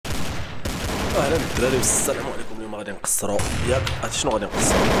اهلا الدراري والسلام عليكم. اليوم غادي نقصروا ياك هادشي شنو غادي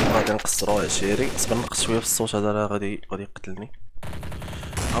نقصروا؟ غادي نقصروا عشيري. صبر نقص شويه في الصوت، هذا راه غادي يقتلني.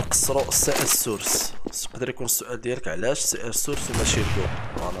 غنقصروا السي اس سورس. يقدر يكون السؤال ديالك علاش سي اس سورس وماشي الجو؟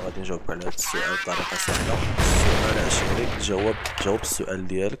 انا غادي نجاوبك على هذا السؤال بطريقه سهله. السؤال عشيري، جاوب السؤال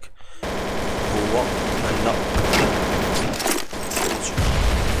ديالك هو ان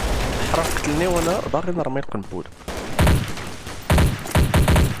حرام قتلني وانا باغي نرمي القنبله.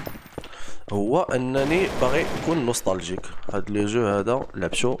 هو انني باغي نكون نوستالجيك. هاد لو جو هذا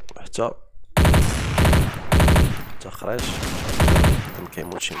لعبتو حتى خرج ما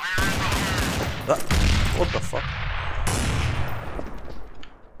كيموتش. لا وات ذا فاك.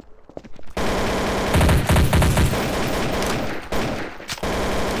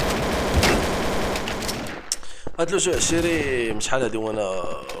 هاد لو جو عشيري من شحال هادي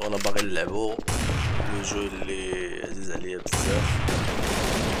وانا باغي نلعبو. لو جو اللي عزيز عليا بزاف.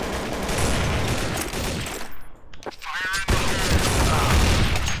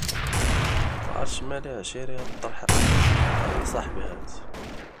 عرفت مالي عشيري هاد الطرحة صاحبي. هاد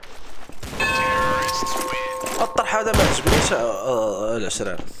الطرحة هذا ما عجبنيش.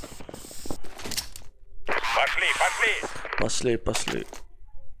 العشران باشلي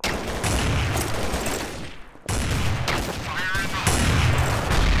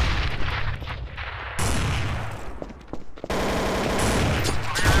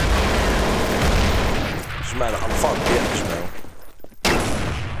جمع الألفاظ ديالك جمعهم.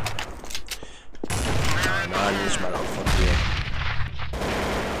 أنا نجمع الألفاظ ديالك.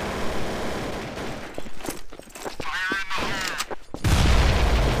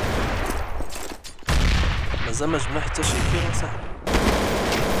 مازال ما جمع حتى شي كيلو صاحبي.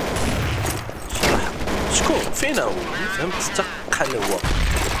 شكون فين هو؟ فهمت حتى قال هو.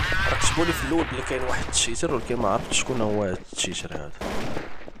 راه كتبولي في الأول بلي كاين واحد التشيتر، ولكن ما عرفتش شكون هو هاد التشيتر هذا.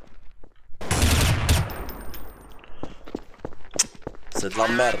 سيد لا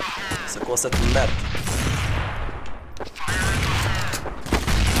ميرد، سي كوا سيت ميرد؟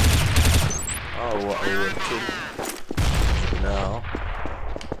 هو أول كيل جبناها.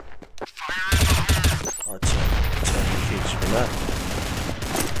 تاني كيل جبناه.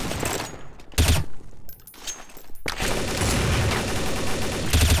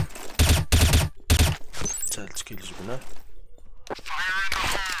 تالت كيل جبناه.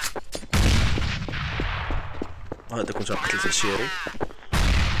 هذا كنت قتلت عشيري.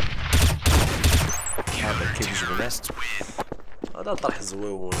 هذا كيل جبناه. هذا طرح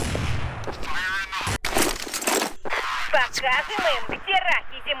زويون. Показываем, где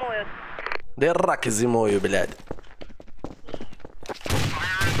раки зимуют. داير راك زيمويو بلاد.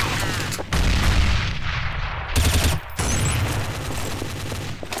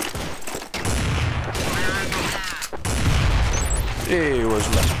 ايوا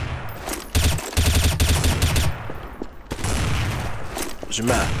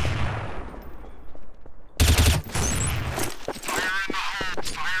جماعة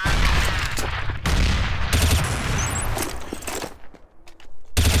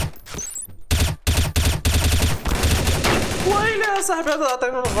ويلي يا صاحبي. هذا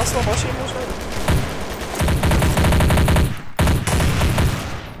عطينا الغصبة ماشي يموت هذا.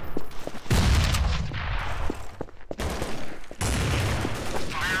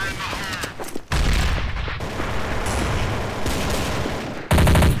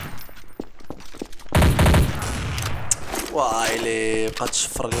 وايلي بقات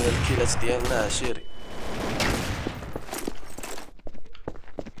تشفر لينا الكيلات ديالنا عشيري.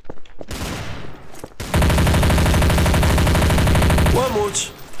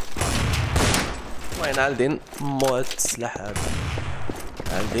 وموت. وين عالدين موت السلاح هذا؟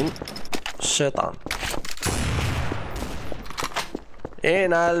 عالدين الشيطان.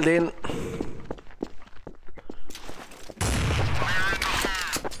 اين عالدين؟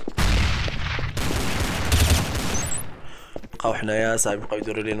 بقاو حنايا صاحبي، بقاو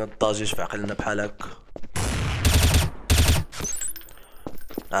يديروا لينا الضجيج في عقلنا بحال هكا.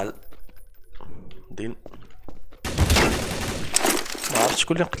 دين ما عرفتش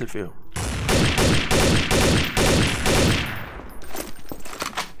شكون اللي نقتل فيهم.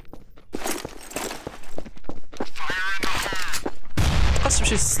 تبقاش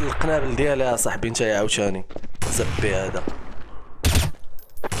تمشي القنابل ديالها صاحبي نتايا عاوتاني زبي هذا.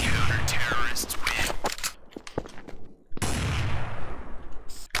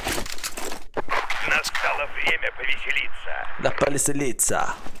 لا повеселиться.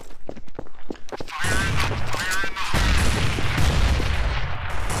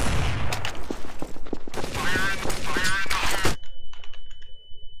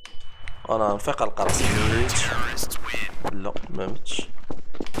 انا نفيق القرص. لا ما متش.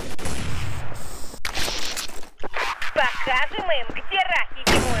 Покажем им, где раки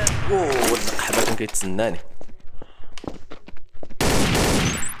зимуют. اوه ولد القحبه كان كيتسناني.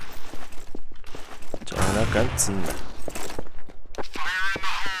 انا كنتسنى.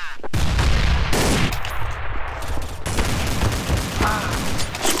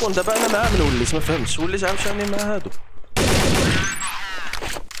 شكون دابا انا معاه من وليت ما فهمتش وليت عاوتاني مع هادو.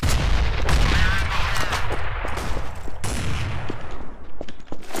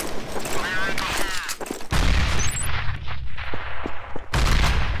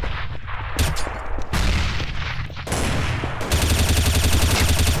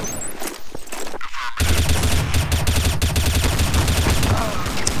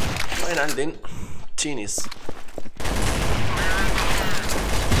 وين عندي تينيس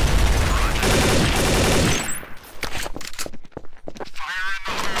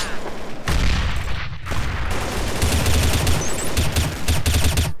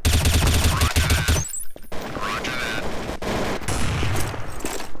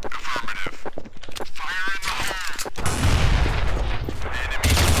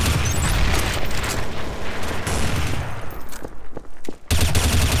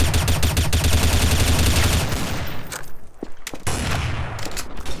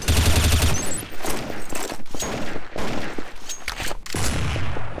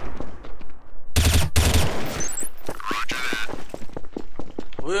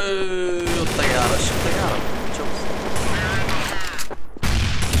الطيارة شو الطيارة شوف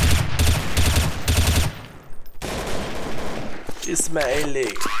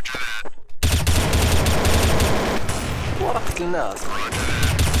اسماعيلي ورا قتلناه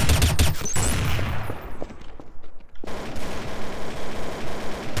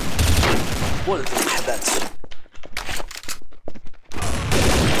ولد القحبات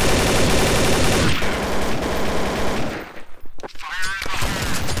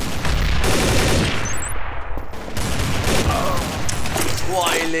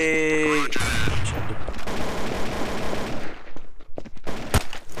وايلي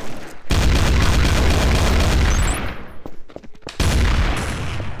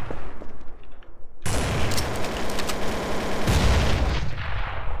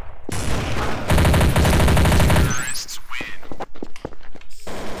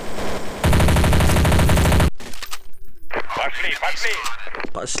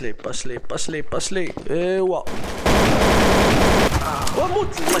باشلي ايوا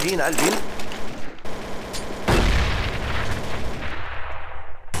وموت الله ينعل الدين.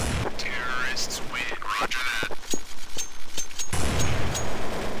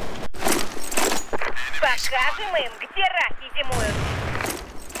 Покажем им, где раки зимуют.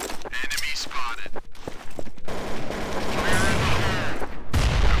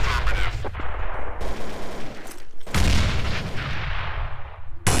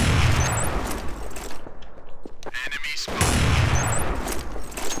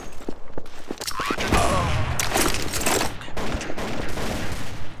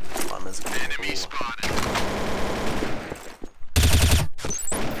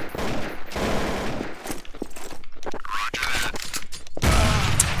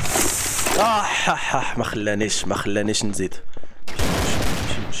 ما خلانيش نزيد.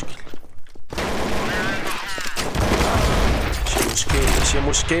 ماشي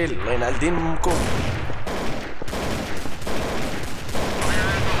مشكل الله ينعل دين امكم.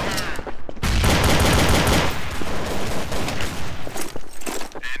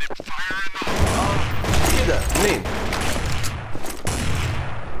 كده منين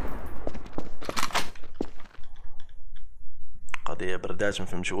قضية بردات ما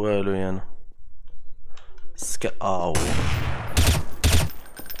فهمتش والو انا سكا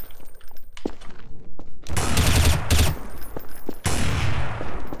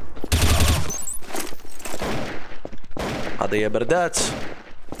قضية بردات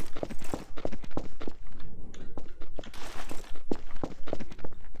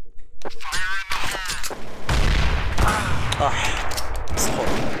صخور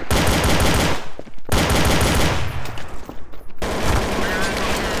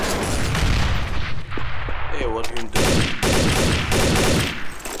ايوا اليوم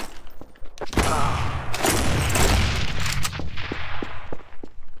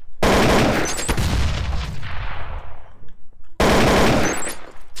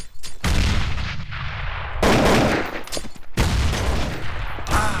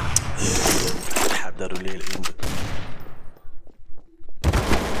داروا لي اليوم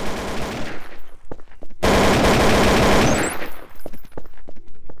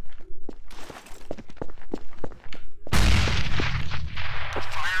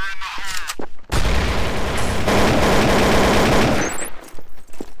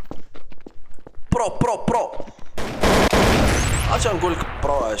برو تنقول لك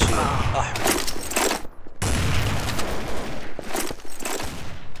برو عشيري احمد.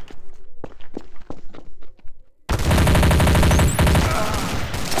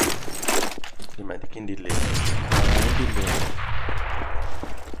 ما عندي كي ندير ليه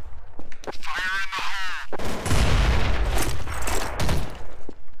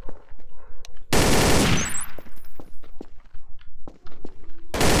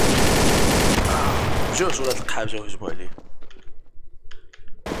جوج ولا تلقى حاجه وهجموا عليه.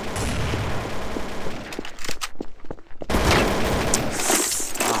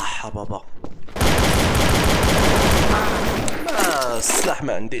 بابا ما السلاح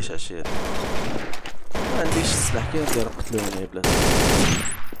ما عنديش عشير، ما عنديش السلاح. كي ندير قتلوني يا بلاد.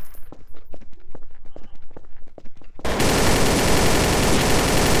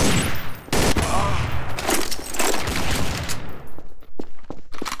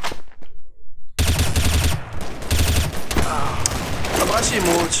 مابغاش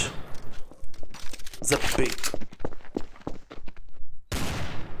يموت زبي.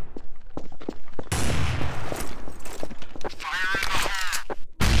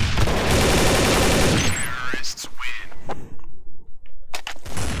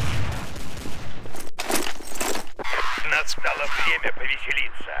 Настало время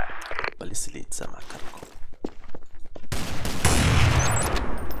повеселиться. Повеселиться, Макарко.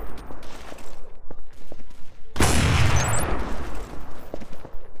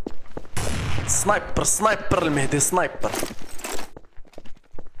 سنايبر سنايبر المهدي سنايبر.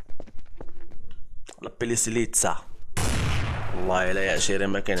 لا بيليسيليتسا والله الا يا عشيري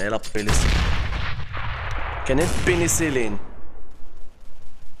ما كاين غير بيليسيلين، كاين البينيسيلين.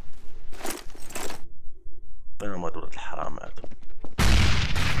 فين هما دولة الحرام هادو؟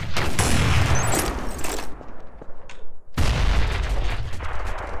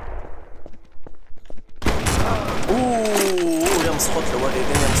 اوه يا مسخوط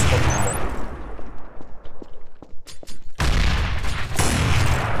الوالدين يا مسخوط امو.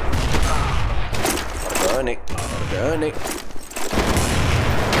 فرقعوني فرقعوني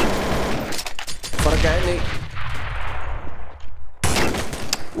فرقعني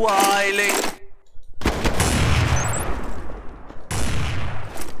وايلي.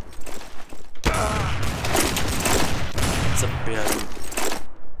 زبي هذا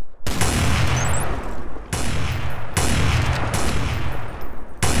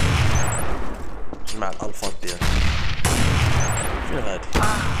جمع الالفاظ ديالك فين غادي؟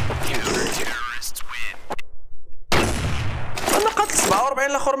 انا قتل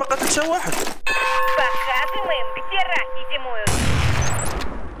 47 الاخر ما قتلش واحد. Показываем, где раки зимуют.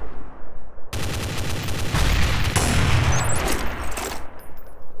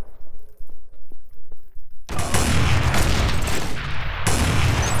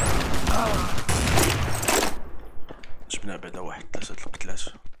 جبنا بعدا واحد 3 القتلات.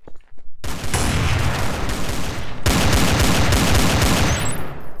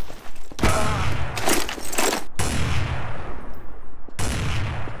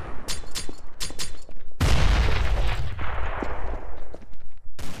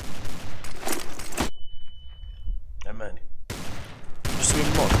 أماني je suis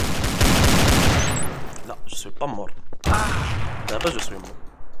mort. لا je suis pas mort. دابا je suis mort.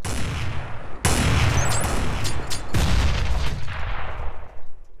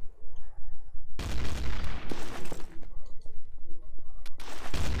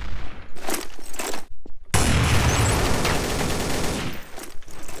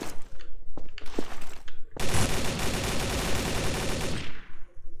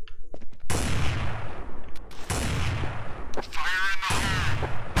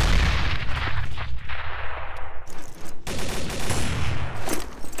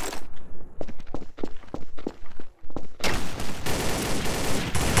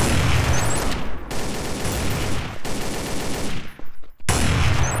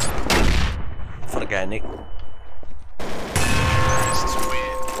 فرقعني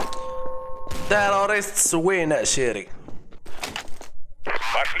تيروريست سوينا عشيري.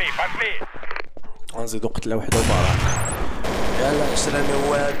 Пошли, пошли. غنزيدو قتله وحده وبراك. يلا عشراني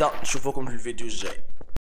هو هذا، نشوفوكم في الفيديو الجاي.